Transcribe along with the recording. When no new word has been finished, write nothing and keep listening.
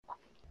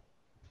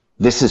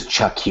This is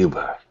Chuck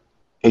Huber,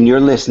 and you're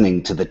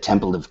listening to the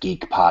Temple of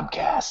Geek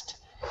podcast.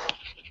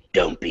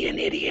 Don't be an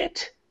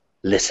idiot.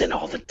 Listen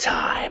all the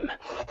time.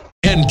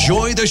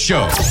 Enjoy the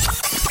show.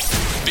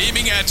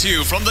 Beaming at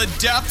you from the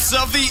depths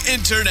of the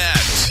internet.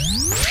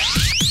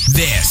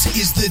 This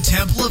is the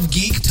Temple of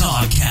Geek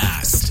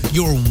Podcast,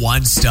 your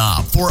one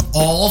stop for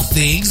all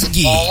things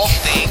geek. All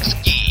things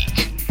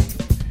geek.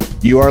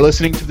 You are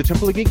listening to the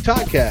Temple of Geek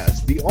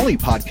Podcast, the only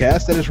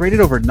podcast that is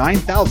rated over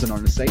 9,000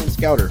 on the Satan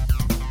Scouter.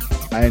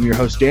 I am your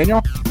host,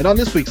 Daniel, and on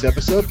this week's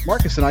episode,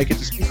 Marcus and I get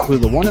to speak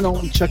with the one and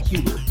only Chuck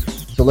Huber.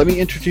 So let me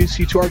introduce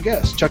you to our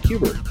guest, Chuck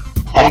Huber.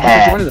 Thank you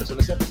for joining us on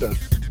this episode.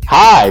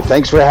 Hi,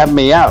 thanks for having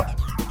me out.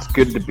 It's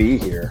good to be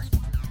here.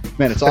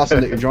 Man, it's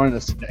awesome that you're joining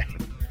us today.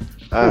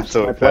 I'm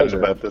so excited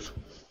about this.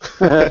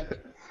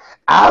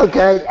 Oh,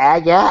 good.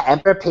 Yeah,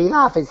 Emperor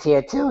Pilaf is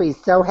here, too.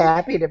 He's so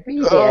happy to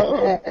be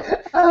here.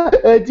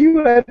 Do you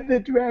have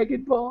the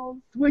Dragon Balls?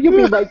 Will you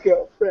be my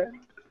girlfriend?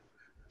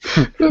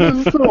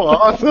 This is so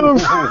awesome.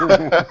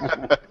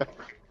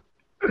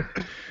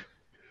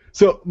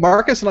 So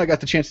Marcus and I got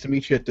the chance to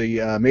meet you at the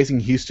Amazing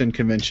Houston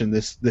convention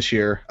this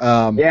year.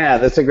 Yeah,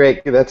 that's a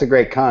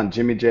great con.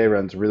 Jimmy J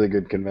runs really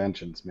good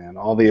conventions, man.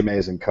 All the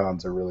amazing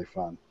cons are really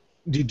fun.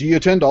 Do you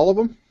attend all of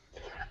them?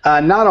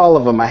 Not all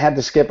of them. I had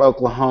to skip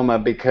Oklahoma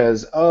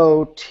because,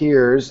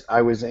 tears,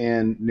 I was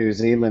in New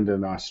Zealand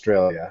and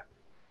Australia.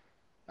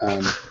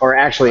 Or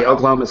actually,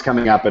 Oklahoma's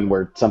coming up and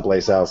we're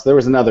someplace else. There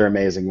was another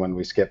amazing one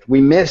we skipped.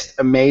 We missed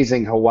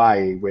Amazing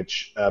Hawaii,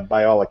 which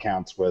by all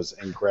accounts was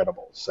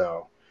incredible.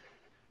 So,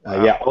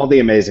 yeah, all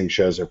the amazing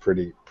shows are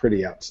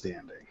pretty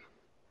outstanding.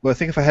 Well, I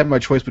think if I had my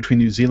choice between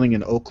New Zealand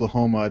and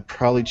Oklahoma, I'd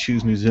probably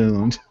choose New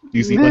Zealand.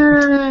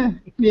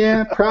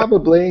 Yeah,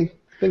 probably.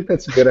 I think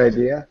that's a good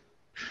idea.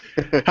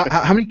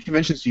 How many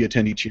conventions do you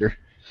attend each year?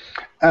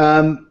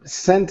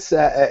 Since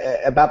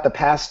about the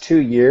past 2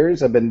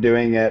 years, I've been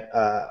doing it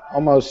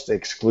almost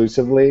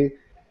exclusively,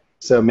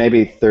 so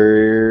maybe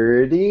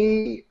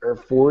 30 or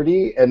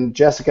 40, and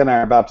Jessica and I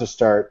are about to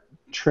start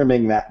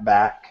trimming that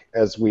back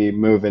as we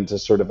move into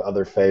sort of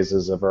other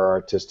phases of our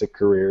artistic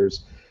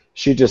careers.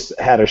 She just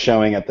had a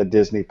showing at the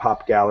Disney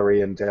Pop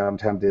Gallery in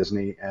downtown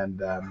Disney,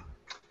 and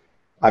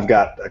I've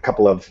got a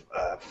couple of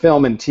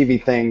film and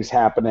TV things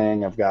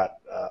happening. I've got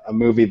a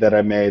movie that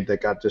I made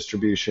that got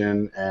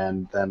distribution,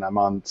 and then I'm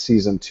on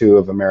season 2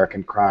 of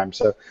American Crime.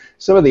 So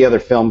some of the other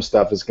film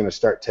stuff is going to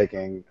start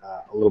taking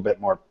a little bit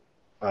more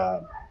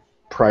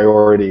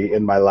priority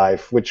in my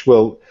life, which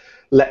will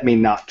let me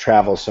not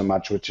travel so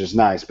much, which is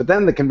nice. But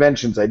then the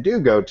conventions I do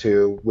go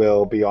to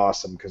will be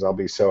awesome because I'll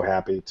be so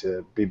happy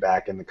to be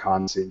back in the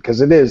con scene,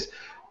 because it is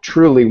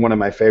truly one of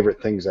my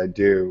favorite things I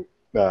do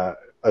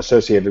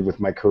associated with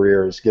my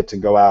career is get to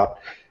go out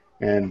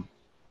and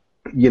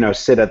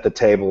sit at the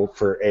table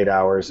for 8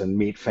 hours and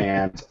meet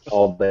fans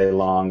all day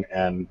long.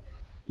 And,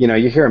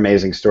 you hear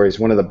amazing stories.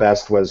 One of the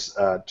best was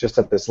just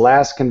at this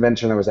last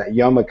convention I was at,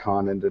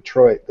 Youmacon in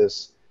Detroit.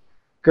 This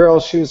girl,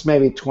 she was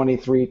maybe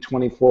 23,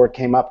 24,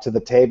 came up to the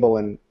table,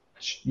 and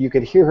you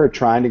could hear her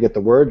trying to get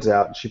the words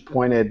out. And she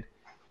pointed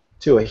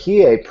to a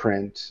Hiei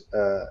print.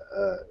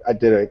 I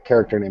did a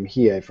character named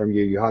Hiei from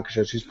Yu Yu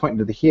Hakusho. She was pointing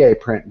to the Hiei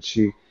print, and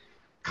she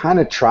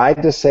kind of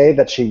tried to say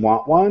that she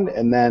want one,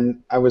 and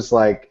then I was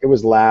like, it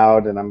was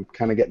loud, and I'm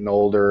kind of getting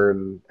older,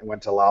 and I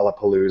went to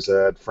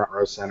Lollapalooza at Front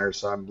Row Center,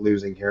 so I'm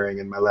losing hearing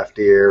in my left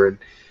ear,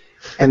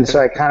 and so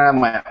I kind of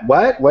went,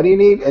 what do you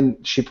need? And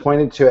she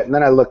pointed to it, and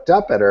then I looked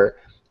up at her,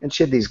 and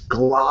she had these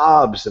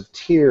globs of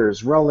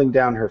tears rolling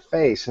down her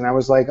face, and I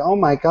was like, oh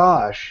my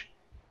gosh,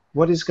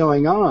 what is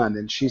going on?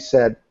 And she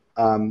said,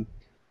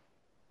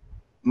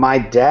 my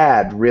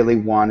dad really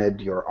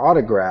wanted your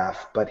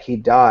autograph, but he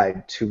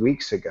died 2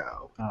 weeks ago.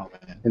 Oh,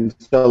 man. And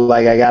so,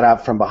 I got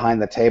out from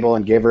behind the table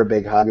and gave her a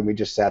big hug, and we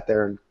just sat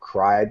there and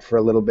cried for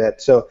a little bit.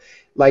 So,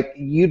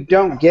 you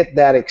don't get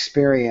that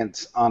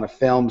experience on a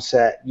film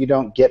set. You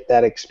don't get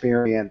that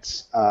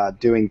experience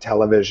doing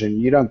television.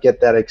 You don't get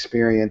that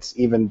experience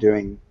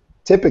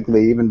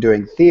typically even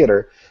doing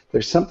theater.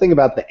 There's something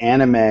about the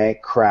anime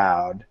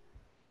crowd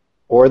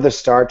or the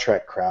Star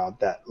Trek crowd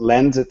that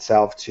lends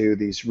itself to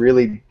these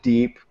really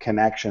deep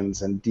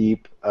connections and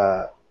deep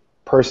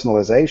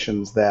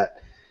personalizations that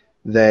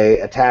they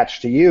attach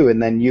to you,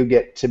 and then you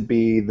get to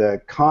be the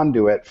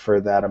conduit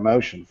for that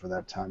emotion for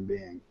that time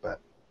being. But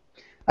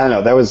I don't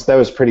know, that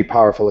was pretty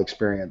powerful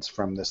experience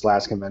from this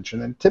last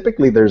convention, and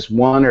typically there's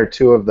 1 or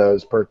 2 of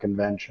those per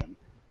convention.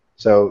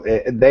 So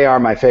they are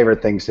my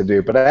favorite things to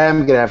do, but I am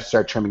going to have to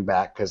start trimming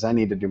back because I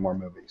need to do more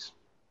movies.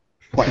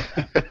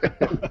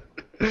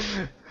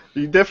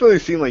 You definitely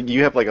seem like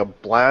you have a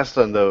blast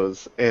on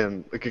those,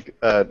 and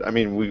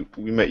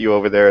we met you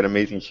over there at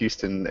Amazing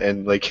Houston,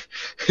 and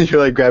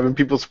you're grabbing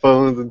people's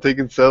phones and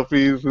taking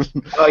selfies.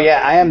 Oh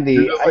yeah, I am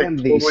the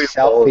totally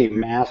selfie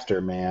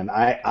master, man.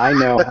 I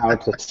know how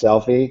to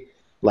selfie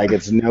like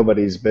it's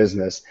nobody's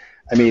business.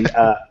 I mean,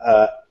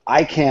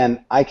 I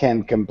can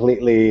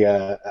completely.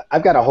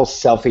 I've got a whole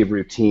selfie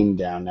routine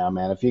down now,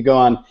 man. If you go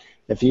on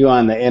the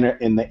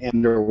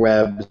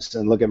interwebs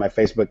and look at my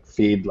Facebook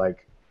feed,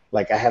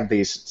 like I have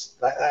these.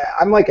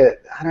 I'm like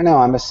I don't know.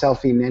 I'm a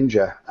selfie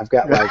ninja. I've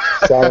got like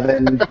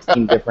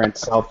 17 different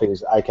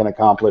selfies I can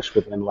accomplish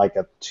within like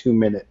a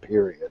 2-minute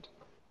period.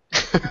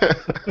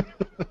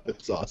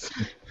 That's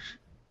awesome.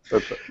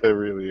 It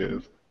really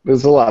is. It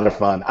was a lot of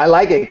fun. I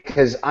like it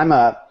because I'm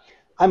a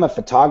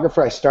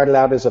photographer. I started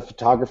out as a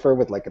photographer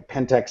with like a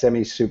Pentax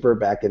ME Super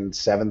back in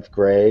 7th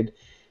grade,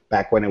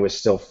 back when it was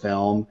still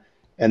film.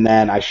 And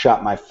then I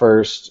shot my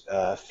first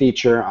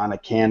feature on a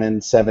Canon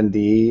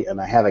 7D,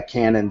 and I have a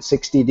Canon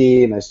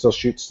 60D, and I still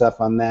shoot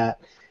stuff on that.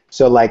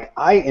 So like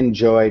I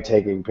enjoy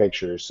taking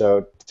pictures.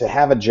 So to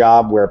have a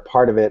job where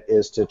part of it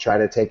is to try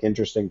to take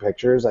interesting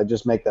pictures, I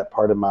just make that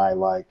part of my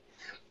like,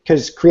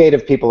 because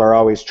creative people are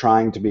always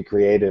trying to be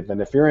creative,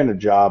 and if you're in a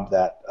job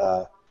that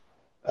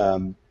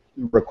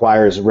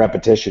requires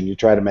repetition, you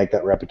try to make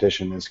that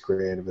repetition as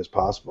creative as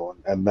possible,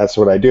 and that's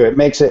what I do. It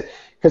makes it,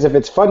 because if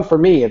it's fun for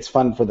me, it's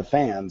fun for the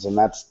fans, and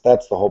that's the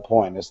whole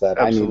point, is that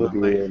Absolutely. I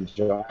need to be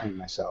enjoying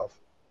myself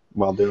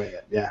while doing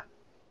it. Yeah.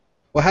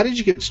 Well, how did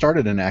you get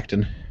started in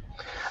acting?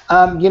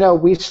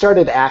 We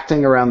started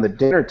acting around the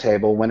dinner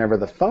table whenever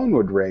the phone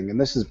would ring, and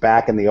this is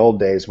back in the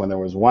old days when there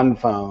was one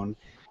phone,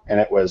 and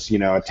it was,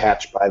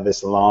 attached by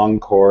this long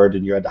cord,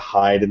 and you had to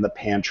hide in the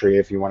pantry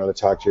if you wanted to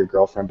talk to your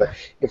girlfriend. But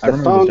if the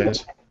phone,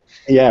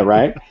 yeah,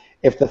 right.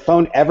 If the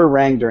phone ever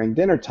rang during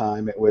dinner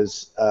time, it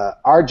was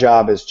our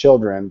job as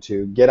children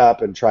to get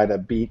up and try to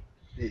beat,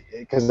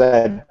 because I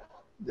had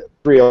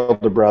 3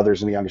 older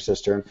brothers and a younger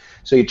sister,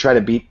 so you try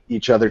to beat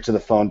each other to the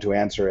phone to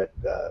answer it,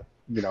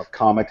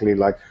 comically,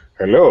 like,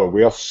 "Hello,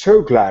 we are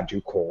so glad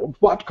you called.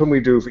 What can we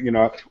do for,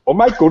 oh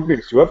my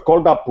goodness, you have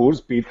called up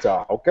Boo's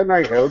Pizza. How can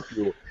I help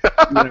you?"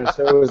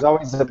 So it was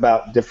always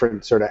about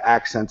different sort of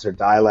accents or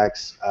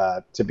dialects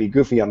to be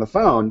goofy on the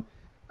phone.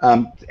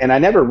 And I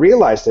never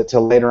realized it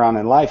till later on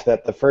in life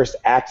that the first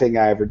acting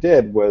I ever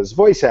did was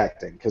voice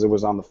acting, because it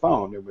was on the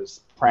phone. It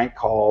was prank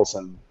calls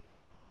and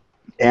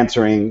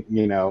answering,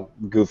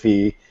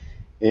 goofy,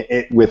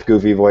 with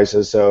goofy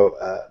voices. So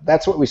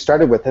that's what we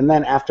started with. And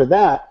then after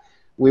that,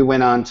 we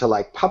went on to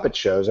like puppet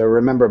shows. I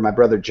remember my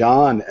brother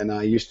John and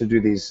I used to do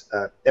these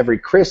every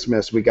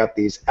Christmas. We got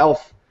these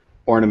elf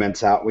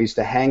ornaments out. We used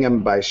to hang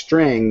them by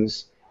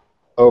strings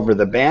over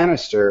the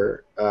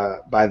banister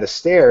by the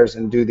stairs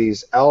and do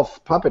these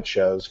elf puppet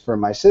shows for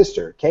my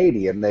sister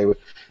Katie, and the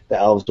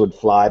elves would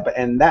fly.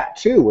 And that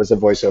too was a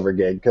voiceover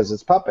gig because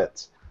it's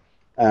puppets.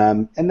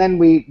 And then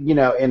we,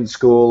 in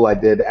school I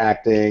did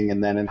acting,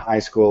 and then in high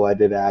school I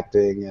did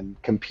acting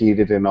and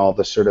competed in all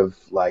the sort of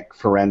like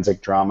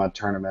forensic drama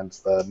tournaments,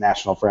 the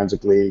National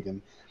Forensic League,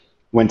 and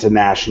went to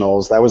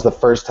nationals. That was the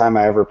first time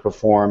I ever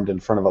performed in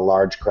front of a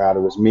large crowd.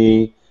 It was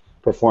me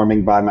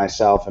performing by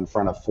myself in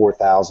front of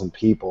 4,000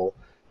 people,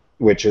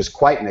 which is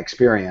quite an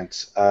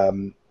experience.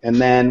 And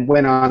then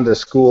went on to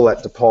school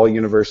at DePaul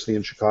University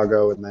in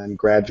Chicago, and then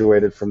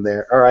graduated from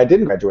there. Or I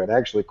didn't graduate, I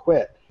actually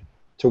quit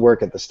to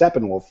work at the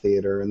Steppenwolf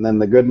Theater, and then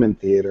the Goodman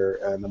Theater,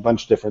 and a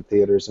bunch of different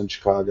theaters in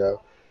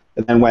Chicago,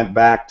 and then went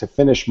back to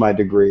finish my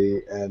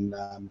degree, and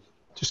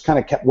just kind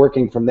of kept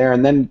working from there.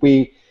 And then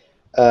we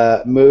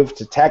moved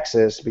to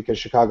Texas because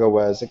Chicago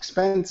was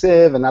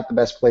expensive and not the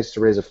best place to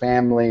raise a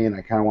family, and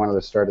I kind of wanted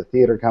to start a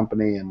theater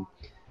company. And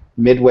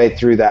midway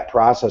through that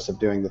process of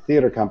doing the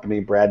theater company,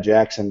 Brad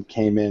Jackson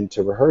came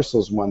into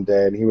rehearsals one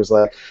day, and he was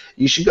like,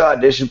 "You should go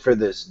audition for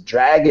this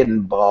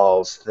Dragon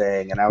Balls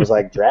thing." And I was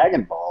like,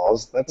 "Dragon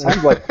Balls? That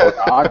sounds like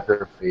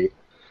pornography."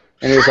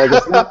 And he was like,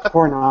 "It's not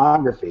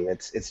pornography.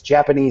 It's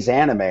Japanese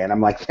anime." And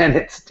I'm like, "Then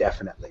it's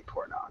definitely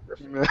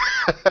pornography."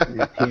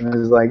 He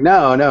was like,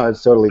 No,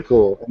 it's totally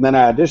cool." And then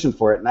I auditioned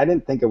for it, and I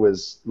didn't think it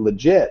was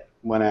legit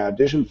when I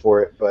auditioned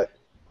for it, but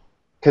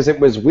because it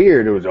was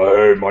weird. It was,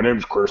 "Hey, my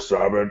name's Chris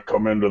Sabat.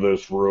 Come into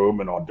this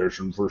room and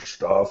audition for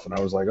stuff." And I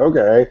was like,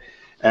 "Okay,"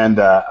 and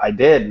I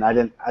did. And I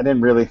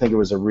didn't really think it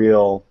was a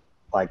real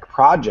like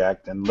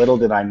project. And little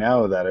did I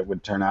know that it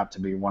would turn out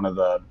to be one of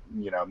the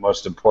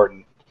most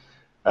important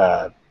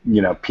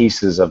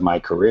pieces of my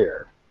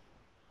career.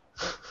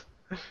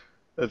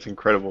 That's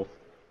incredible.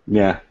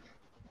 Yeah.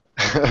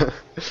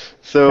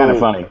 So kind of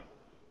funny.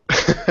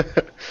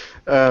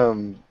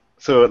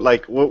 So,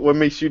 like, what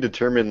makes you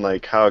determine,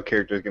 like, how a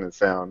character is going to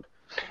sound?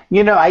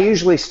 I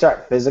usually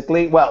start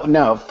physically. Well,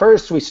 no,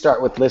 first we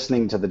start with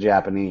listening to the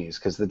Japanese,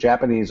 because the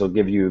Japanese will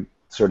give you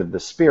sort of the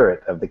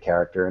spirit of the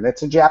character, and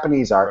it's a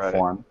Japanese art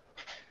form.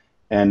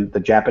 And the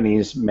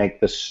Japanese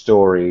make the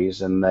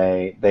stories, and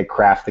they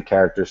craft the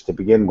characters to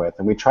begin with.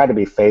 And we try to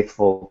be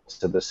faithful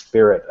to the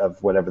spirit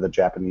of whatever the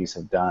Japanese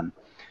have done.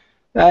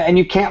 And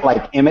you can't,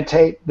 like,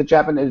 imitate the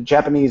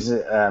Japanese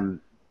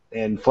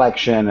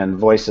inflection and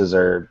voices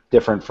are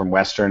different from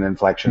Western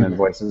inflection and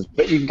voices,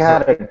 but you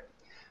gotta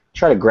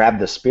try to grab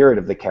the spirit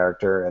of the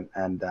character,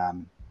 and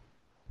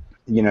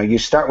you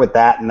start with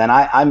that, and then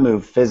I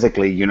move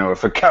physically.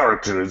 If a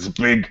character is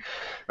big,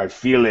 I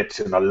feel it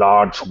in a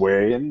large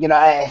way, and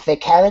if the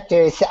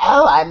character is,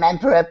 I'm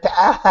Emperor.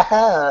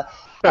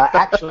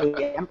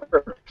 actually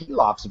Emperor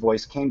Pilaf's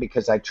voice came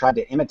because I tried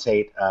to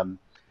imitate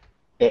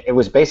it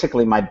was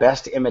basically my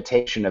best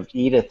imitation of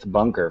Edith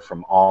Bunker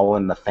from All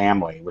in the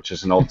Family, which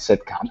is an old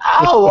sitcom.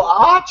 Oh,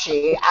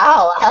 Archie.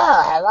 Oh,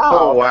 hello.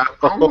 Oh, wow.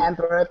 I'm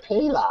Emperor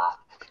Pilaf.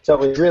 So it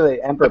was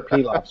really, Emperor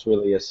Pilaf's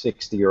really a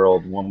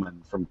 60-year-old woman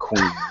from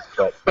Queens.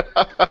 But,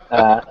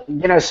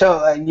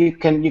 you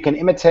can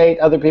imitate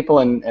other people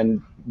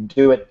and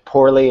do it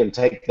poorly and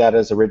take that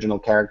as original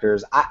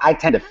characters. I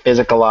tend to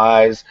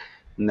physicalize,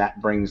 and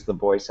that brings the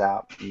voice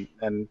out.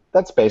 And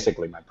that's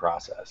basically my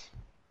process.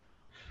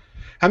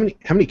 How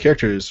many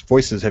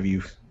voices have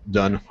you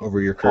done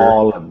over your career?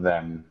 All of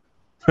them.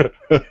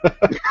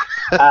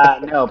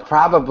 No,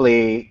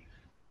 probably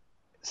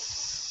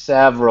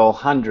several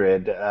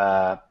hundred.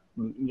 I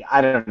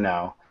don't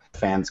know.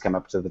 Fans come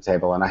up to the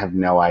table, and I have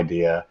no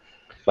idea.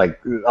 Like,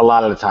 a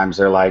lot of the times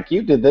they're like,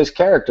 you did this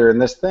character in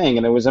this thing,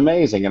 and it was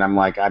amazing. And I'm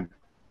like, I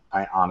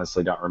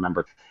honestly don't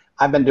remember.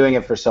 I've been doing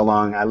it for so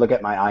long. I look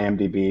at my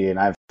IMDb, and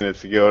I've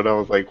Minutes ago, and I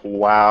was like,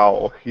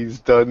 wow, he's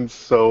done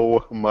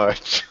so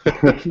much.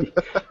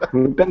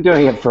 we've been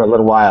doing it for a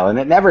little while, and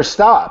it never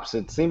stops.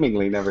 It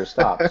seemingly never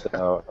stops.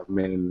 So, I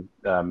mean,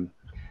 I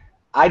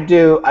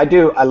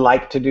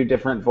like to do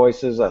different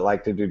voices. I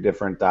like to do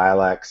different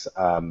dialects.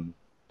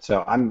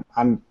 So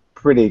I'm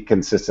pretty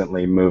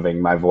consistently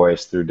moving my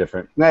voice through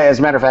different. As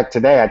a matter of fact,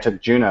 today I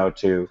took Juno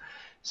to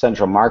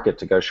Central Market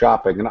to go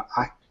shopping, and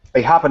I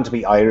happened to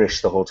be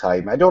Irish the whole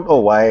time. I don't know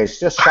why. It's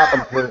just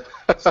shopping through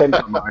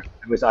Central Market.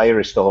 I was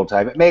Irish the whole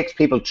time. It makes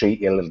people treat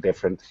you a little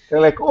different.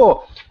 They're like,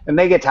 oh, and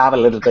they get to have a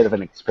little bit of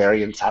an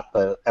experience at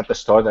the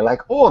store. They're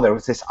like, oh, there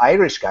was this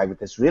Irish guy with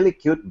this really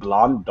cute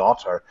blonde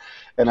daughter,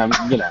 and I'm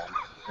not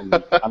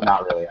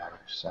really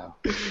Irish, so.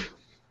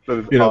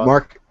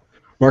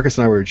 Marcus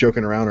and I were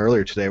joking around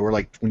earlier today. We're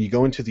like, when you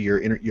go into your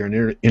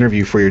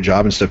interview for your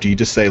job and stuff, do you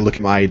just say, look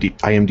at my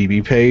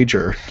IMDb page,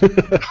 or?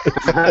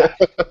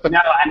 No,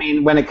 I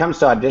mean, when it comes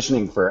to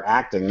auditioning for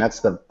acting, that's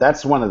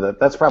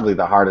probably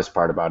the hardest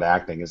part about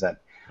acting, is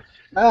that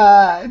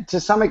to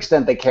some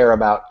extent they care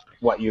about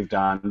what you've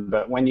done,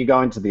 but when you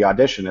go into the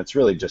audition, it's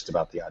really just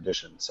about the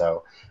audition.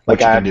 So,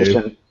 like, I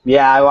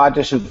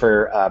auditioned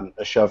for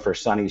a show for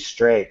Sonny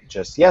Strait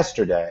just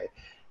yesterday.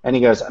 And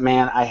he goes,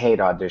 man, I hate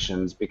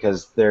auditions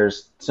because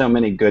there's so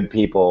many good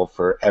people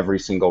for every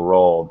single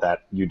role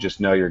that you just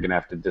know you're going to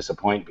have to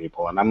disappoint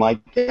people. And I'm like,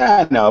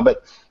 yeah, I know,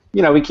 but,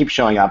 we keep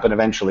showing up, and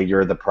eventually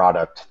you're the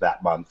product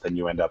that month and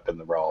you end up in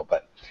the role.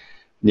 But,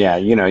 yeah,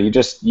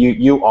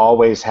 you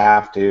always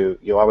have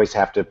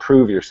to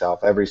prove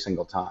yourself every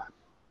single time.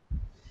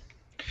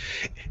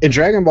 In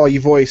Dragon Ball,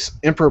 you voice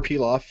Emperor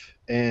Pilaf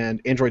and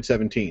Android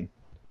 17.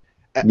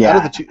 Yeah. Out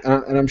of the two,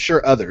 and I'm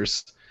sure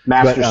others.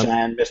 Master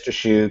Sand, Mr.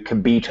 Shu,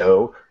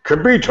 Kibito.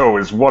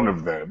 Kibito is one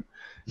of them.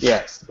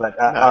 Yes, but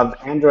of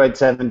Android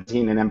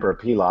 17 and Emperor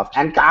Pilaf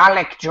and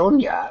Garlic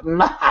Jr.,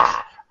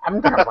 I'm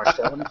going to push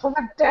them for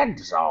the dead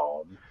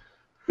zone.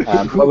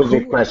 What was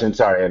your question?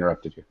 Sorry, I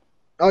interrupted you.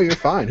 Oh, you're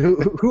fine.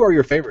 Who are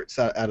your favorites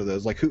out of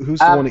those? Like, who's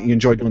the one that you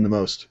enjoy doing the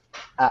most?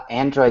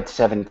 Android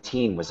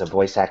 17 was a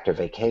voice actor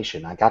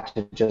vacation. I got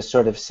to just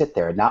sort of sit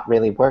there and not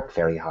really work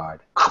very hard.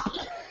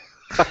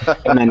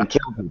 And then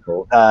kill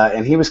people.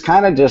 And he was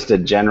kind of just a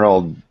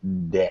general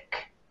dick.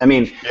 I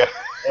mean,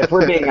 if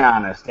we're being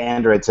honest,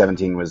 Android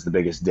 17 was the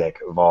biggest dick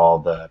of all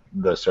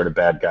the sort of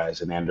bad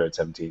guys in Android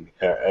 17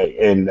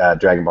 in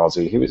Dragon Ball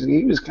Z. He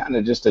was kind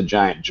of just a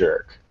giant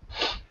jerk.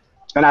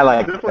 And I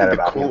like that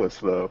about him.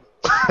 Coolest, though.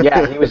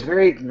 Yeah, he was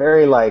very,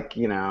 very like,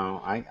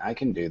 I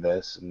can do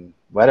this and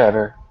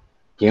whatever.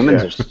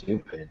 Humans are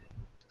stupid.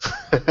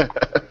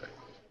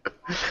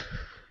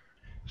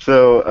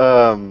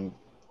 So,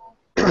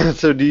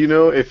 so do you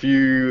know if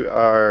you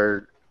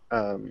are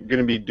going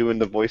to be doing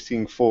the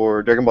voicing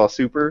for Dragon Ball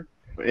Super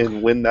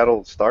and when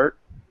that'll start?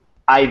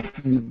 I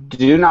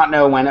do not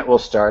know when it will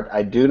start.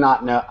 I do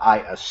not know. I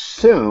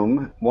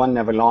assume, one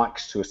never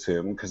likes to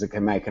assume because it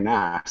can make an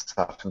ass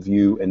out of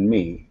you and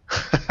me.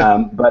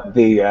 But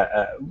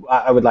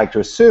I would like to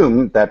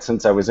assume that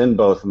since I was in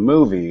both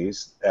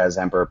movies as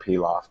Emperor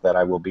Pilaf, that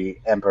I will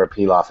be Emperor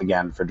Pilaf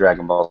again for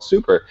Dragon Ball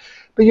Super.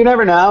 But you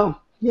never know.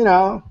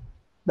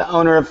 The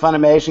owner of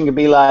Funimation could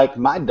be like,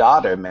 my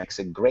daughter makes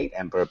a great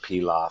Emperor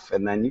Pilaf,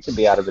 and then you could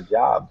be out of a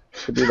job. It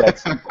could be that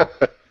simple.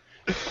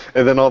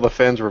 And then all the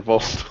fans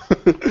revolt.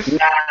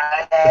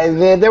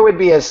 There would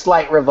be a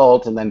slight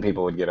revolt, and then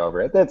people would get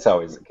over it. That's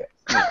always the case.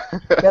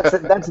 That's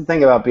the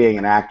thing about being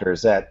an actor,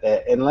 is that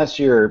unless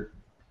you're,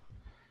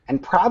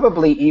 and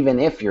probably even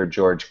if you're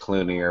George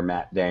Clooney or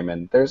Matt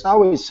Damon, there's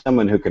always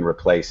someone who can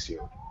replace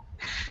you.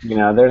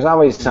 There's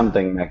always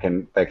something that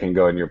can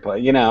go in your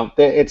place.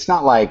 It's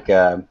not like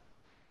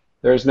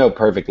there's no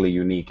perfectly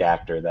unique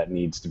actor that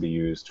needs to be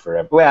used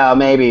forever. Well,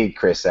 maybe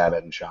Chris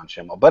Abbott and Sean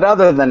Schimmel, but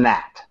other than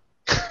that.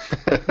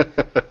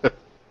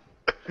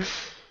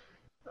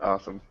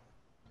 Awesome.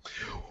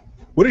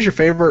 What is your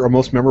favorite or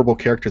most memorable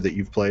character that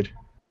you've played?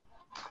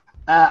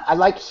 I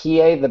like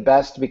Hiei the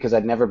best because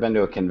I'd never been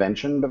to a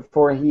convention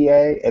before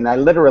Hiei, and I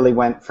literally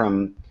went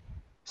from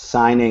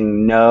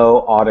signing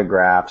no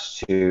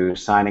autographs to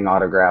signing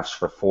autographs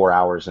for 4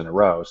 hours in a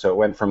row. So it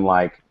went from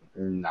like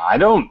I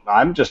don't,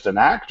 I'm just an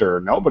actor.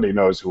 Nobody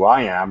knows who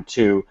I am,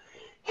 to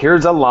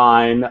here's a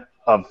line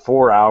of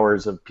 4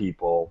 hours of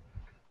people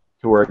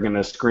who are going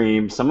to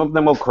scream. Some of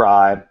them will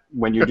cry.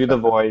 When you do the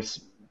voice,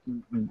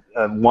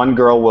 one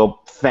girl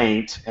will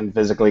faint and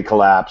physically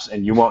collapse,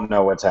 and you won't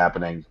know what's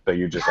happening, but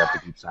you just have to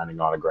keep signing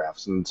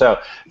autographs. And so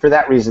for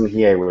that reason,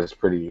 Hiei was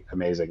pretty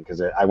amazing,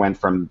 because I went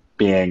from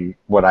being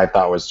what I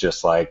thought was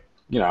just like,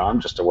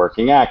 I'm just a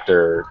working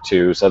actor,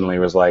 to suddenly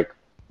was like,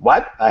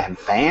 what? I have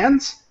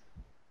fans?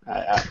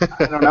 I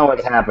don't know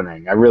what's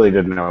happening. I really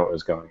didn't know what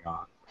was going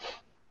on.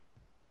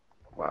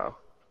 Wow.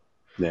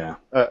 Yeah.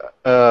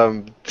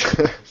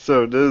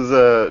 So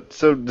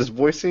does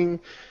voicing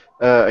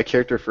a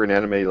character for an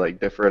anime like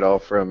differ at all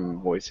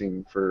from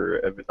voicing for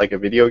a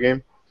video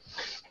game?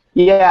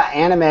 Yeah,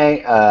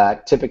 anime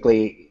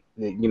typically,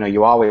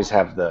 you always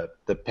have the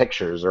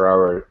pictures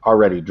are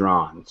already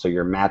drawn, so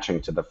you're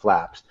matching to the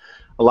flaps.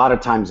 A lot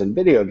of times in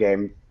video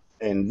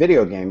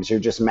games, you're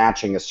just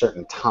matching a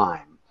certain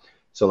time.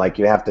 So like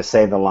you have to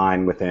say the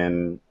line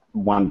within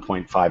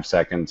 1.5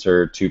 seconds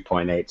or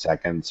 2.8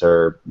 seconds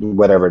or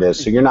whatever it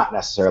is. So you're not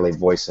necessarily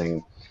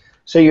voicing.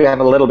 So you have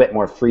a little bit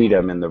more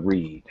freedom in the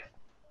read.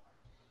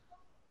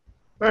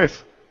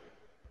 Nice.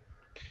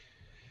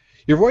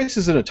 Your voice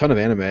is in a ton of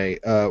anime.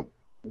 Out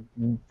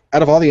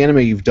of all the anime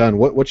you've done,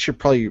 what's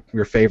probably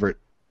your favorite?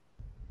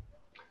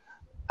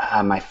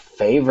 My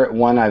favorite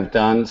one I've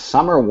done,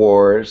 Summer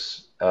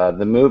Wars,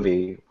 the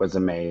movie, was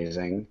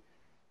amazing.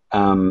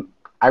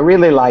 I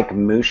really like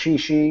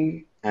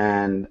Mushishi,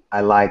 and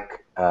I liked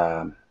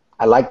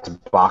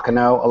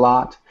Bakano a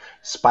lot.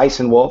 Spice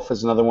and Wolf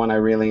is another one I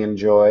really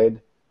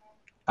enjoyed.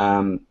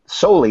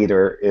 Soul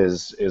Eater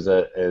is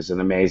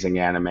an amazing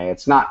anime.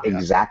 It's not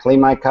exactly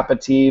my cup of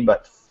tea,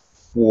 but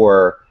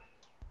for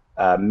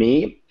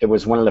me, it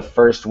was one of the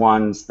first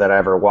ones that I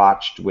ever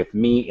watched with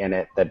me in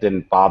it that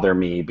didn't bother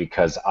me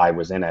because I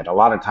was in it. A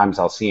lot of times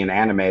I'll see an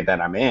anime that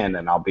I'm in,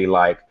 and I'll be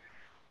like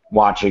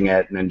watching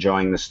it and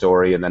enjoying the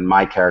story, and then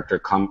my character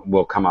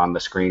will come on the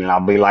screen, and I'll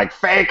be like,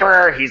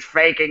 "Faker! He's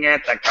faking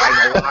it. The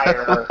guy's a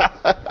liar.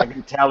 I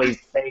can tell he's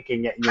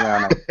faking it." And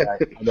I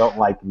don't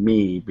like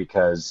me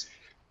because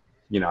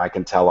I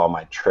can tell all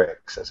my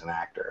tricks as an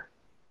actor.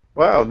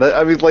 Wow,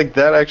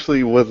 that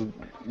actually was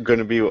going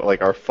to be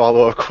like our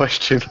follow-up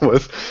question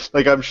was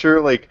like, I'm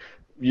sure like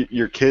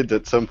your kids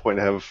at some point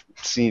have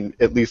seen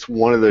at least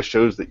one of those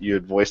shows that you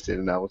had voiced in,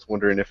 and I was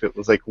wondering if it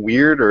was like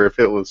weird or if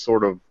it was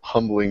sort of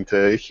humbling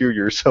to hear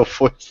yourself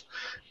voice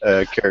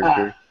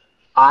character.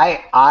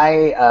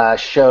 I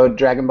showed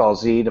Dragon Ball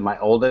Z to my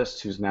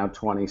oldest, who's now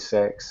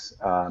 26,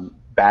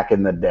 back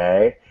in the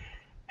day.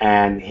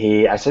 And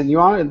I said,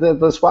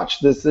 let's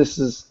watch this. This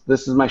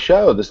is my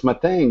show. This is my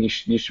thing.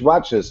 You should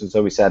watch this. And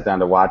so we sat down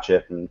to watch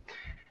it, and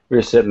we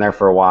were sitting there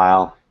for a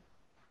while.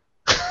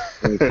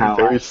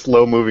 Very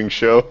slow-moving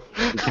show.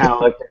 He kind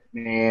of looked at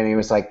me, and he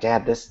was like,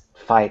 "Dad, this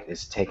fight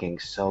is taking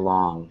so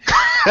long."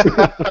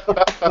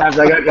 I was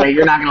like, "Okay,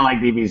 you're not going to like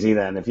DBZ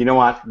then. If you don't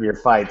want your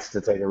fights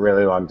to take a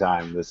really long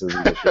time, this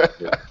isn't the show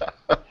for you."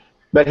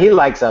 But he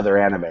likes other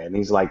anime, and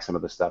he's liked some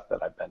of the stuff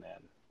that I've been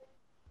in.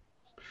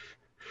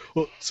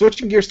 Well,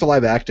 switching gears to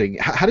live acting,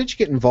 how did you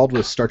get involved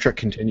with Star Trek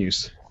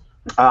Continues?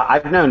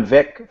 I've known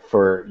Vic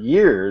for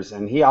years,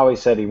 and he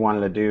always said he wanted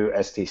to do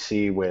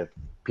STC with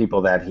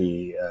people that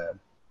he,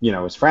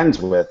 was friends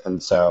with.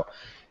 And so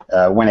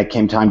when it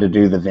came time to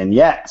do the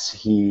vignettes,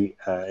 he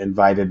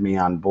invited me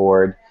on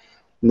board.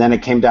 And then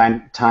it came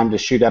time to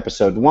shoot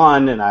episode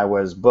 1, and I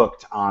was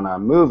booked on a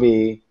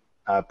movie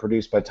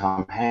produced by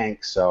Tom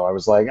Hanks. So I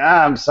was like,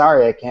 I'm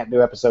sorry, I can't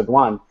do episode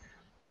 1.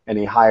 And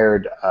he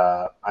hired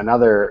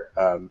another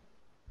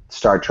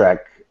Star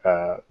Trek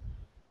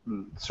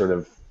sort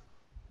of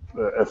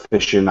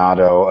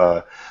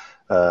aficionado,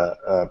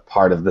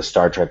 part of the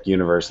Star Trek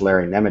universe.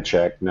 Larry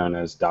Nemechek, known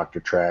as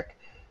Dr. Trek,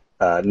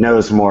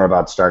 knows more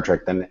about Star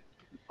Trek than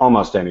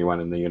almost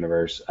anyone in the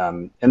universe.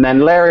 And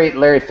then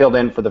Larry filled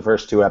in for the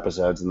first 2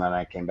 episodes, and then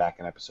I came back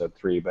in episode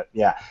 3. But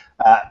yeah,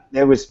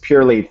 it was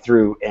purely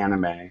through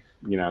anime,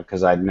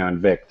 because I'd known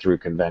Vic through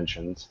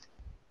conventions.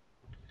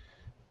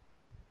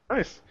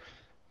 Nice.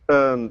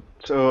 So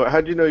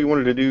how did you know you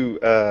wanted to do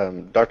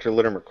Dr.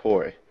 Leonard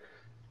McCoy?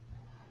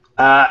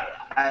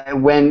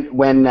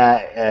 When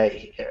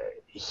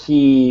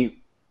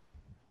he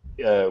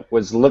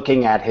was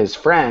looking at his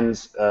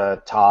friends,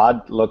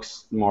 Todd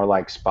looks more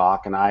like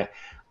Spock, and I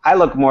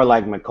look more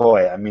like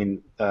McCoy. I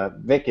mean,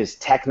 Vic is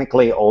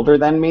technically older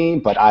than me,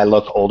 but I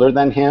look older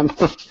than him.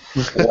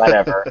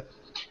 Whatever.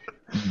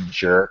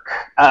 Jerk.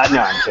 No,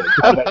 I'm kidding.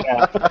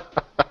 But,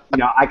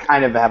 I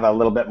kind of have a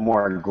little bit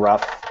more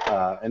gruff,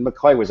 and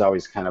McCoy was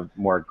always kind of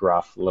more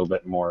gruff, a little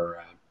bit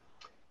more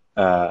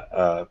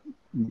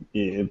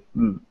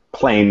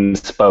plain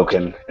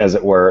spoken, as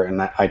it were,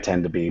 and I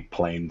tend to be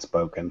plain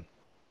spoken.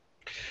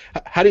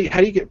 How do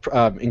you get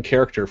in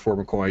character for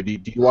McCoy?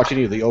 Do you watch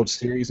any of the old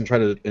series and try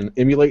to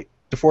emulate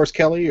DeForest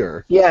Kelley,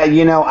 or?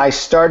 Yeah, I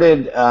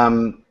started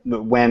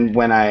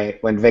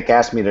when Vic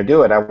asked me to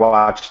do it. I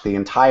watched the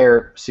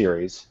entire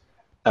series.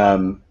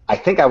 I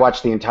think I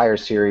watched the entire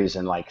series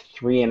in like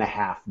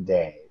 3.5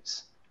 days.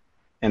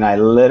 And I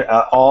lit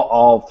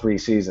all 3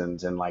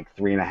 seasons in like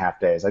 3.5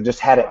 days. I just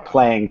had it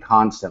playing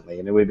constantly,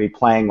 and it would be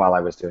playing while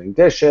I was doing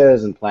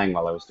dishes, and playing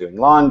while I was doing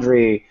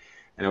laundry,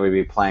 and it would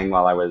be playing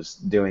while I was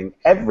doing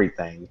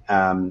everything.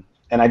 And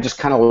I just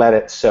kind of let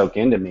it soak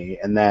into me.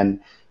 And then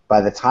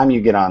by the time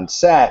you get on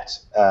set,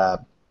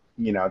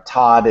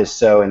 Todd is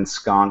so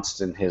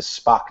ensconced in his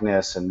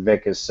Spockness, and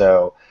Vic is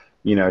so,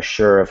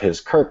 sure of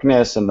his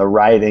Kirkness, and the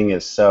writing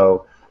is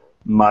so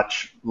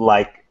much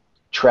like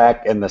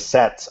Trek, and the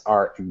sets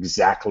are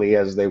exactly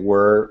as they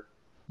were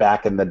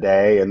back in the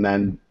day. And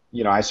then,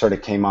 I sort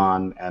of came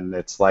on, and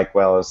it's like,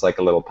 well, it's like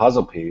a little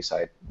puzzle piece.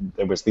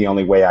 It was the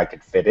only way I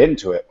could fit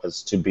into it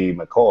was to be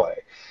McCoy.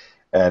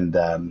 And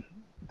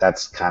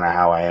that's kind of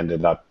how I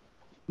ended up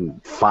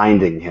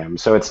finding him.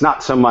 So it's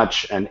not so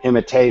much an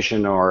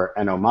imitation or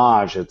an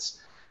homage. It's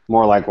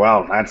more like,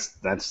 well,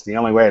 that's the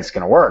only way it's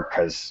going to work,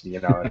 because,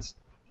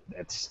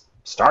 it's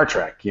Star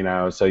Trek,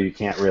 so you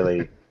can't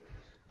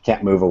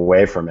move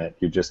away from it.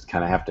 You just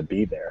kind of have to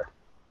be there.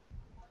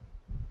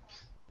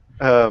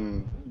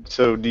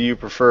 So do you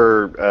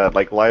prefer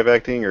like live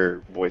acting or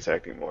voice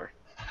acting more?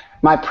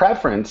 My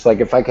preference, like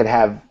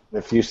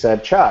if you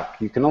said, Chuck,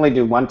 you can only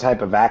do one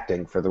type of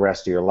acting for the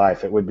rest of your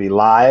life, it would be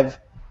live,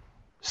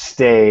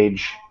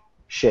 stage,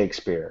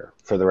 Shakespeare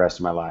for the rest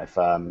of my life.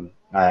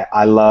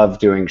 I love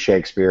doing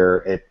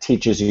Shakespeare. It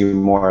teaches you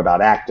more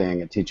about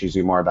acting. It teaches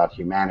you more about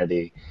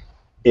humanity.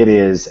 It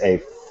is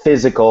a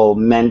physical,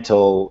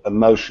 mental,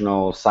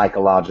 emotional,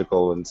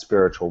 psychological, and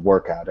spiritual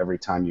workout every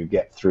time you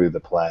get through the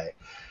play.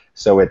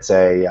 So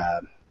every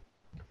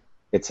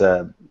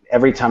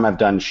time I've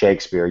done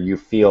Shakespeare, you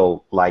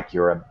feel like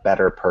you're a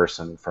better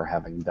person for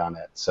having done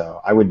it.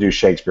 So I would do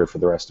Shakespeare for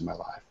the rest of my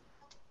life.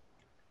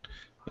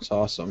 That's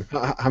awesome.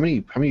 How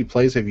many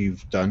plays have you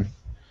done?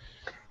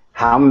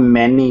 How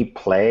many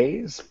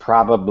plays?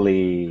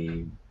 Probably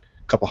a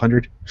couple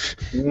hundred.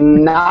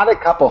 Not a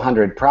couple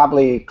hundred.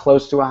 Probably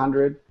close to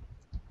 100.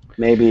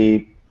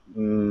 Maybe,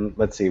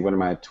 let's see, what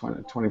am I,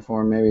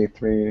 24, maybe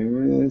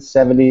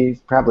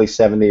 70, probably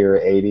 70 or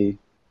 80.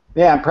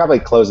 Yeah, I'm probably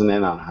closing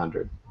in on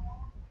 100.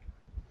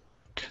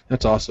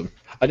 That's awesome.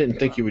 I didn't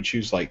think you would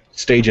choose like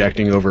stage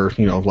acting over,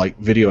 like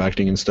video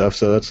acting and stuff,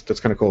 so that's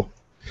kind of cool.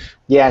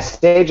 Yeah,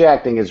 stage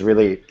acting is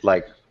really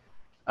like,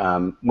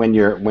 when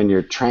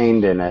you're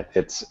trained in it,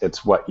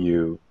 it's what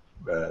you,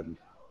 I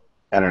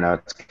don't know,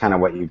 it's kind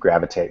of what you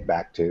gravitate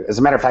back to. As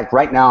a matter of fact,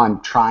 right now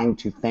I'm trying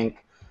to think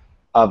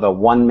of a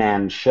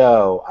one-man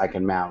show I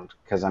can mount,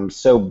 because I'm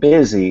so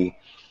busy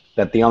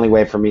that the only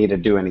way for me to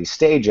do any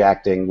stage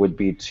acting would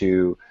be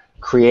to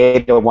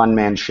create a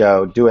one-man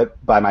show, do it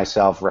by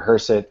myself,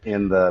 rehearse it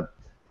in the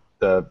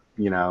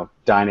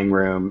dining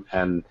room,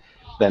 and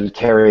then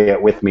carry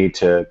it with me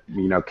to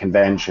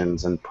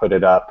conventions and put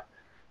it up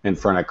in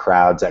front of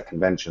crowds at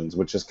conventions,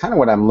 which is kind of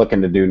what I'm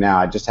looking to do now.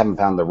 I just haven't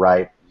found the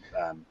right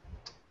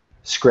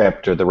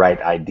script or the right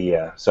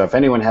idea. So if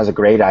anyone has a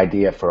great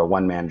idea for a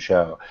one-man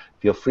show,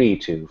 feel free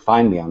to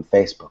find me on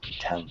Facebook and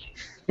tell me.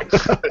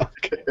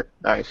 Okay,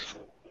 nice.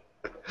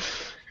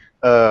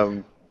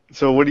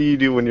 So what do you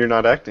do when you're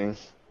not acting?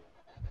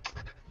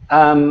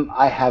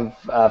 I have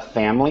a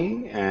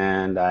family,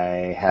 and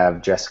I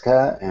have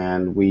Jessica,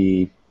 and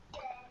we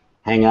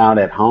hang out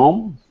at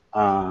home,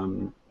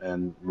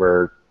 and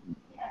we're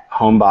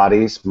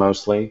homebodies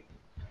mostly.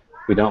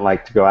 We don't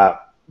like to go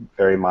out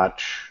very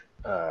much.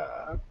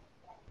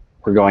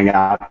 We're going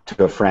out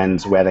to a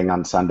friend's wedding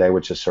on Sunday,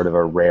 which is sort of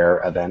a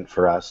rare event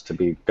for us to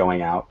be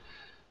going out.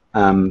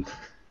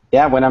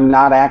 Yeah, when I'm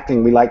not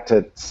acting, we like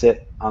to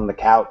sit on the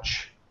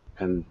couch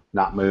and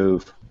not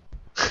move.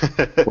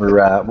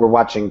 We're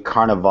watching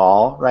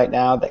Carnival right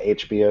now, the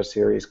HBO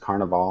series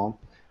Carnival.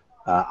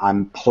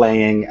 I'm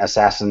playing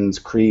Assassin's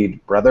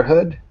Creed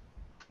Brotherhood.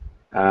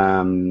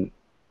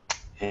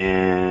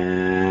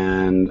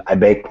 And I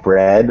bake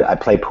bread. I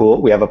play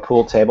pool. We have a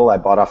pool table I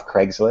bought off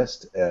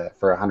Craigslist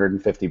for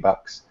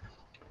 $150.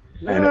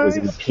 And it was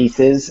in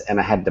pieces, and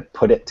I had to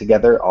put it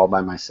together all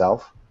by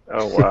myself.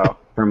 Oh, wow.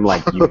 From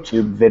like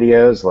YouTube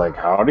videos, like,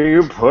 how do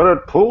you put a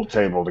pool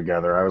table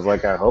together? I was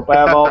like, I hope I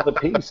have all the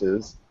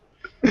pieces.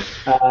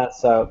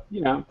 So,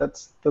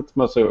 that's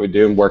mostly what we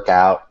do, and work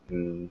out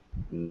and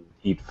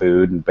eat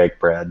food and bake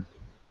bread.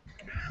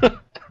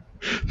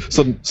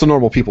 So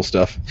normal people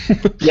stuff.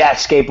 Yeah,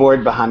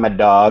 skateboard behind my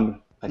dog.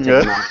 I take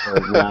him out for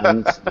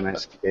runs, and I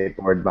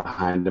skateboard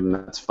behind him.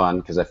 That's fun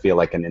because I feel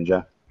like a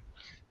ninja.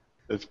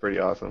 That's pretty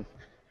awesome.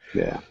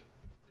 Yeah.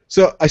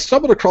 So I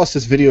stumbled across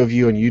this video of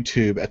you on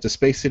YouTube at the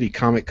Space City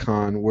Comic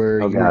Con where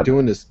you were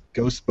doing this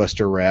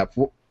Ghostbuster rap.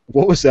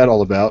 What was that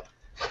all about?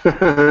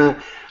 I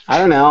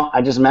don't know.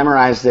 I just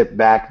memorized it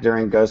back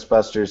during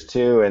Ghostbusters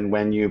 2, and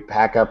when you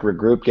pack up,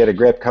 regroup, get a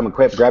grip, come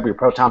equipped, grab your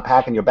proton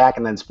pack in your back,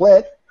 and then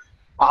split.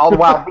 All the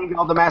while being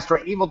all the master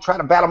of evil, try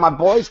to battle my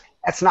boys.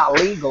 That's not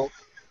legal.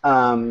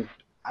 I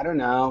don't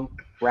know.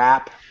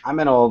 Rap. I'm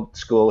an old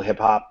school hip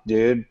hop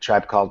dude.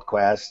 Tribe Called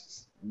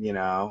Quest.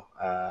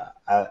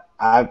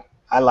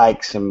 I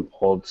like some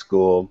old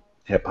school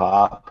hip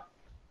hop.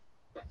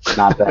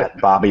 Not that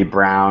Bobby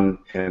Brown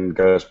in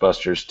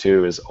Ghostbusters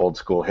 2 is old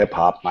school hip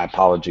hop. My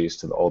apologies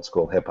to the old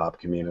school hip hop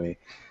community.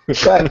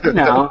 But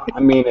I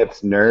mean,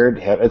 it's nerd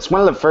hip. It's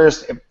one of the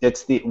first.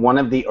 It's one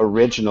of the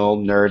original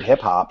nerd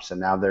hip hops, and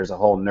now there's a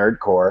whole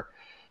nerdcore,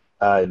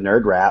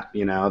 nerd rap.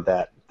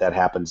 That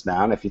happens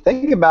now. And if you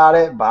think about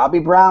it, Bobby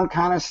Brown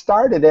kind of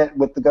started it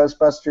with the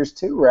Ghostbusters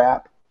 2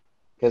 rap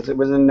because it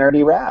was a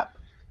nerdy rap.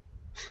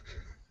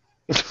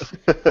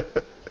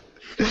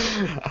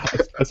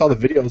 I saw the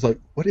video. I was like,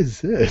 "What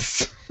is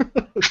this?"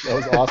 That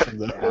was awesome.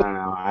 Though. I don't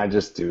know. I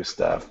just do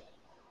stuff.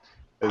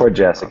 Poor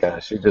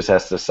Jessica. She just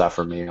has to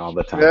suffer me all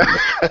the time.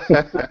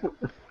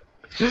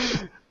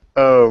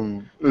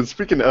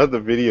 Speaking of the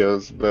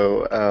videos,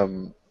 though,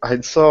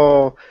 I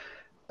saw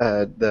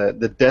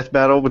the death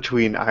battle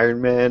between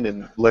Iron Man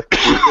and Lex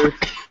Luthor.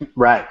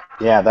 Right.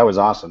 Yeah, that was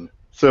awesome.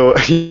 So,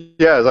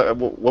 yeah,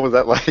 what was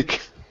that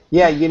like?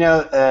 Yeah,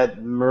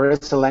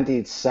 Marissa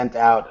Lenti sent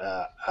out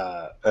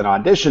an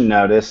audition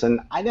notice,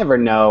 and I never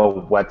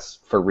know what's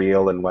for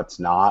real and what's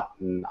not.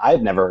 And I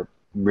had never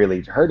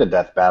really heard of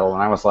Death Battle,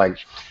 and I was like,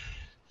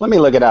 let me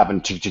look it up,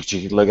 and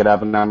look it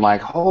up, and I'm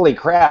like, holy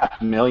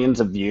crap, millions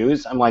of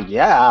views. I'm like,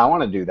 yeah, I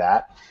want to do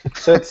that.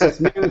 So it's this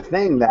new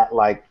thing that,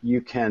 like, you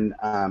can,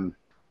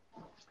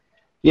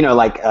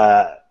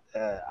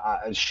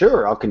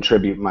 sure, I'll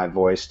contribute my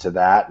voice to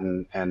that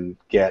and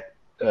get,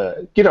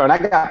 and I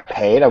got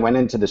paid. I went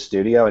into the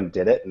studio and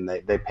did it, and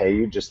they pay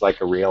you just like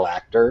a real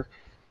actor.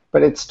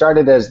 But it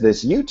started as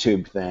this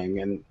YouTube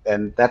thing,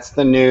 and that's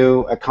the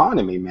new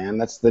economy, man.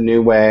 That's the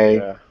new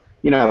way,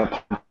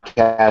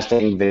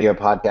 podcasting, video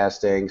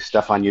podcasting,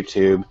 stuff on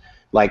YouTube.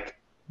 Like,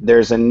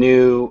 there's a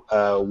new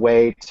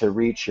way to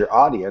reach your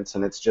audience,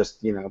 and it's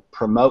just,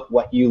 promote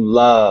what you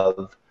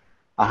love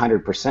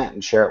 100%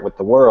 and share it with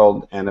the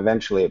world, and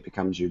eventually it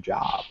becomes your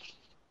job.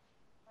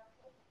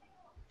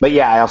 But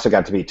yeah, I also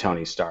got to be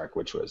Tony Stark,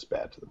 which was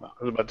bad to the bone.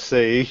 I was about to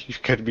say, you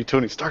got to be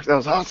Tony Stark. That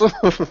was awesome.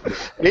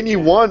 And you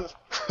won.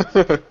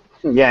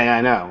 Yeah,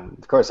 I know.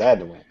 Of course, I had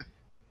to win.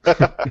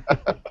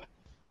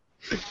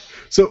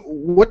 So,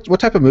 what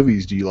type of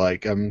movies do you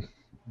like?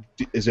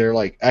 Is there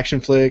like action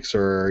flicks,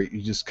 or are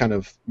you just kind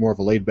of more of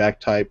a laid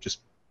back type, just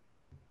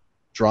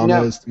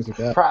dramas, things like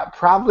that?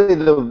 Probably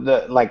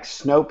the like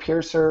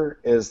Snowpiercer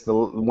is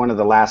one of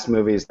the last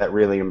movies that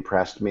really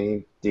impressed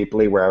me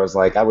deeply, where I was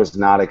like, I was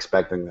not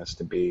expecting this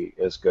to be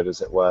as good as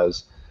it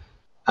was.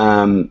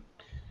 I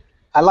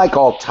like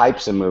all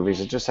types of movies.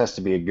 It just has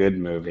to be a good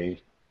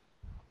movie.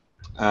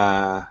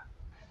 I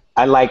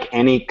like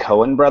any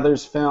Coen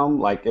Brothers film.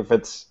 Like,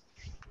 if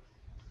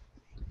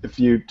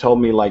you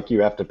told me, like,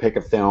 you have to pick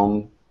a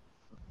film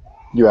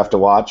you have to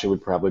watch, it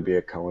would probably be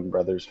a Coen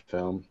Brothers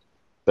film.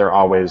 They're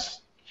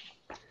always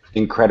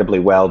incredibly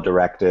well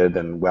directed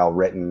and well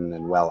written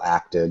and well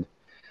acted,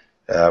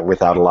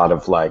 without a lot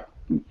of, like,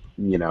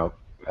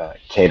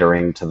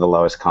 catering to the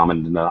lowest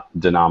common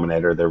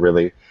denominator. They're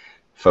really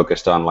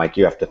focused on, like,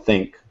 you have to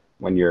think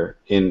when you're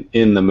in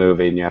the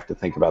movie, and you have to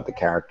think about the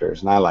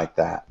characters, and I like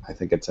that. I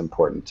think it's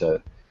important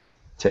to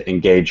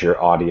engage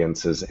your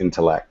audience's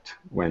intellect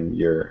when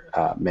you're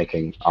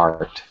making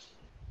art.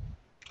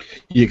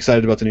 You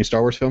excited about the new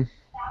Star Wars film?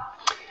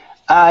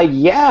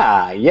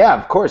 Yeah,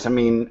 of course. I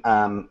mean,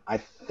 I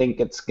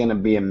think it's going to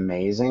be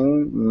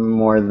amazing,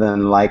 more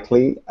than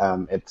likely.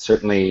 It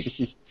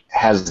certainly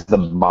has the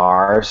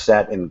bar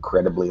set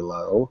incredibly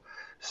low,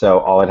 so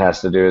all it has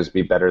to do is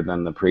be better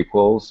than the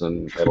prequels,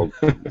 and it'll,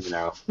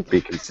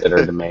 be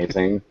considered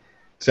amazing.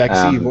 So I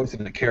can see you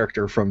voicing a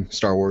character from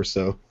Star Wars,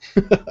 so.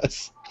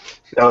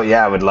 Oh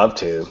yeah, I would love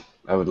to.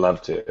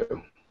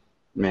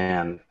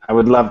 Man, I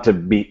would love to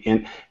be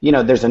in.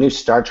 There's a new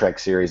Star Trek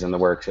series in the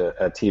works,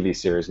 a TV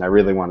series, and I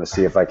really want to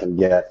see if I can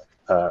get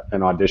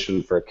an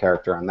audition for a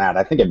character on that.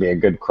 I think it'd be a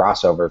good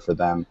crossover for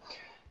them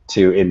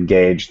to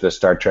engage the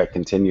Star Trek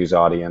Continues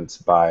audience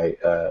by,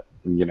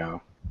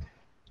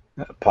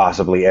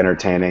 possibly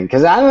entertaining.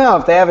 Because I don't know,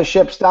 if they have a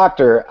ship's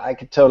doctor, I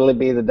could totally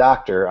be the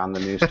doctor on the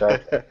new Star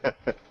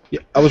Trek. Yeah,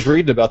 I was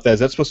reading about that.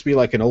 Is that supposed to be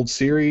like an old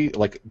series,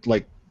 like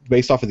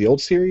based off of the old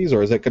series,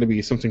 or is that going to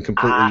be something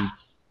completely?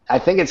 I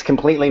think it's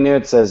completely new.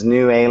 It says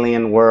new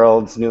alien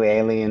worlds, new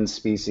alien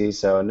species,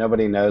 so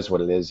nobody knows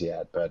what it is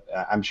yet, but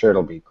I'm sure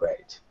it'll be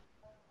great.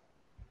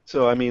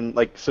 So, I mean,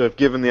 so if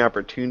given the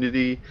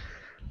opportunity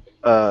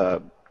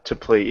to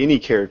play any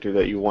character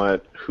that you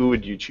want, who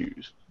would you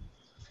choose?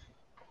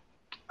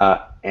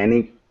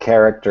 Any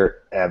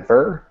character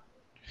ever?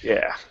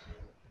 Yeah.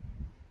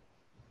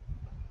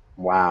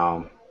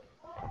 Wow.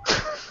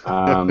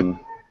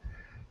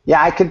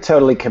 Yeah, I could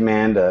totally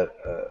command a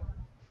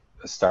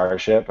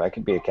starship. I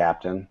could be a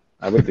captain.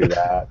 I would do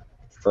that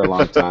for a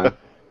long time.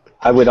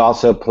 I would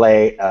also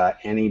play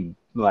any,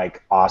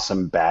 like,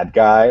 awesome bad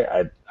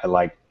guy. I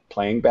like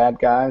playing bad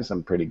guys.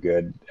 I'm pretty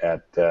good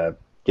at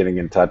getting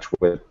in touch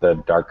with the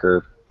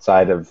darker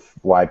side of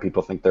why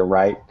people think they're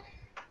right,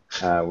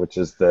 which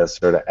is the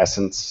sort of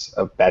essence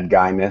of bad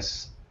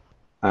guyness.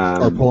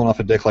 Or pulling off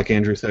a dick like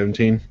Andrew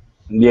 17.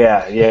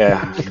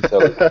 Yeah. So,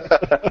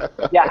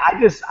 yeah,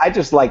 I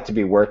just like to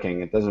be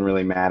working. It doesn't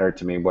really matter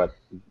to me what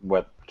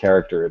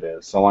character it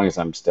is, so long as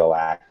I'm still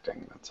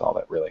acting. That's all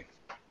that really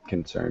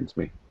concerns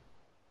me.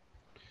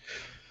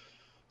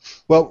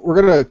 Well,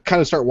 we're going to kind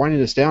of start winding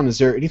this down. Is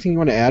there anything you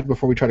want to add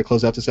before we try to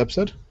close out this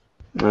episode?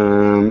 I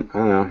don't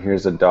know.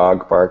 Here's a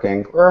dog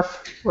barking.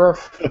 Ruff,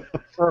 ruff,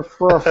 ruff,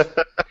 ruff.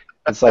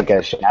 It's like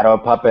a shadow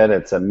puppet.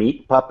 It's a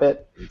meat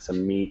puppet. It's a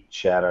meat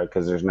shadow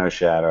because there's no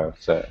shadow.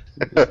 So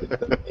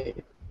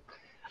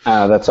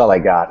that's all I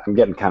got. I'm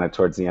getting kind of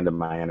towards the end of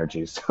my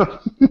energy. So.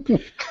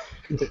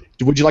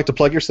 Would you like to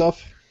plug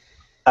yourself?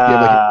 Do you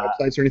have like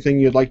websites or anything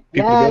you'd like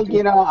people to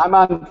go to? I'm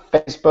on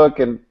Facebook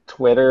and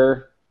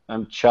Twitter.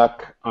 I'm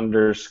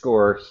Chuck_Huber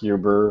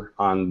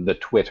on the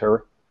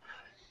Twitter.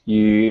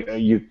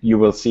 You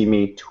will see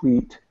me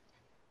tweet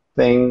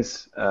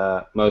things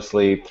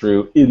mostly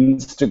through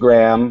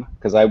Instagram,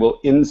 because I will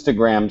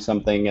Instagram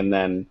something and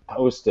then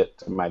post it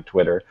to my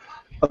Twitter.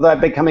 Although I'm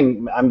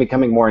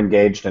becoming more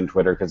engaged in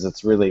Twitter because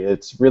it's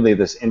really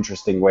this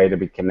interesting way to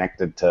be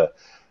connected to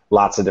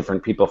lots of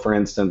different people. For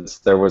instance,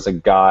 there was a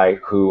guy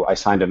who I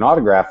signed an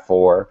autograph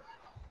for,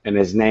 and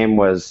his name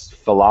was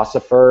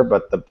Philosopher,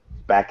 but the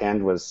back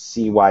end was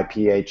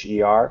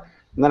CYPHER.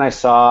 And then I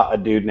saw a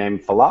dude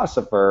named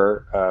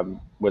Philosopher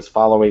was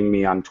following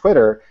me on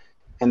Twitter,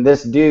 and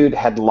this dude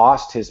had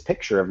lost his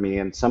picture of me,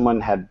 and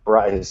someone had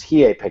brought his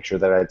Hiei picture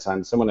that I had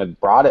signed. Someone had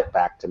brought it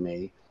back to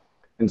me.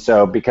 And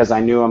so because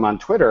I knew him on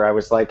Twitter, I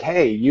was like,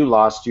 hey, you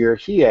lost your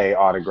Hiei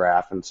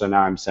autograph. And so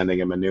now I'm sending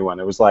him a new one.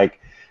 It was like,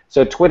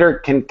 so Twitter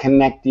can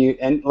connect you,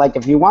 and like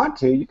if you want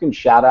to, you can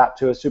shout out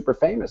to a super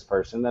famous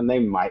person, and they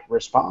might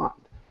respond.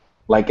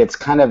 Like it's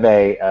kind of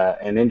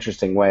an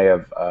interesting way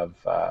of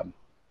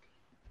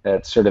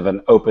it's sort of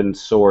an open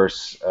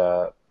source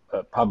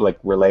public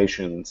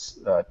relations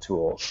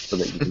tool so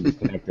that you can be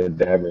connected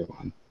to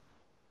everyone.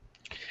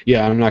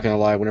 Yeah, I'm not gonna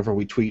lie. Whenever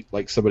we tweet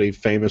like somebody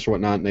famous or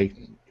whatnot, and they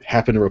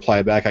happen to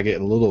reply back, I get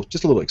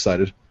just a little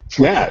excited.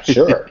 Yeah,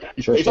 sure.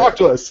 They talk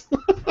to us.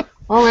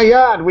 Oh my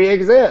God, we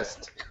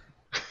exist.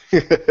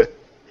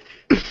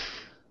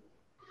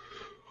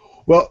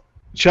 Well,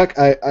 Chuck,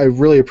 I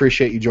really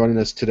appreciate you joining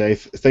us today.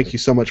 Thank you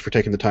so much for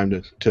taking the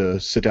time to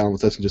sit down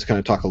with us and just kind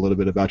of talk a little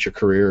bit about your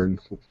career and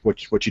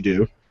what you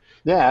do.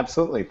 Yeah,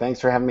 absolutely.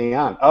 Thanks for having me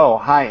on. Oh,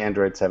 hi,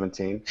 Android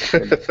 17.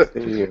 Good to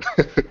see you.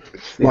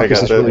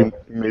 Marcus is really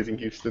amazing,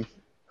 Houston.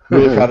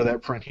 Really proud of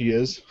that print he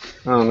is.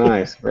 Oh,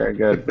 nice. Very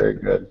good. Very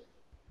good.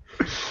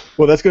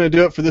 Well, that's going to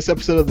do it for this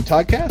episode of the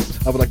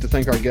Toddcast. I would like to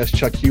thank our guest,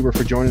 Chuck Huber,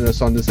 for joining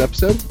us on this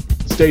episode.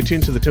 Stay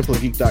tuned to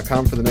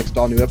thetempleofgeek.com for the next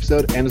all-new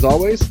episode. And as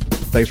always,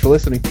 thanks for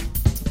listening.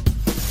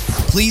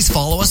 Please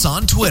follow us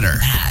on Twitter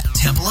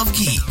 @Temple of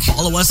Geek.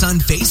 Follow us on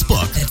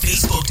Facebook at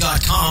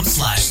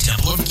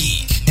facebook.com/Temple of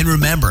Geek. And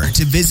remember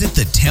to visit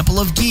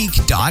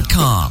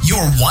thetempleofgeek.com,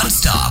 your one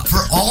stop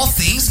for all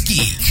things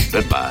geek.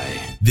 Goodbye.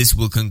 This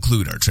will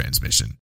conclude our transmission.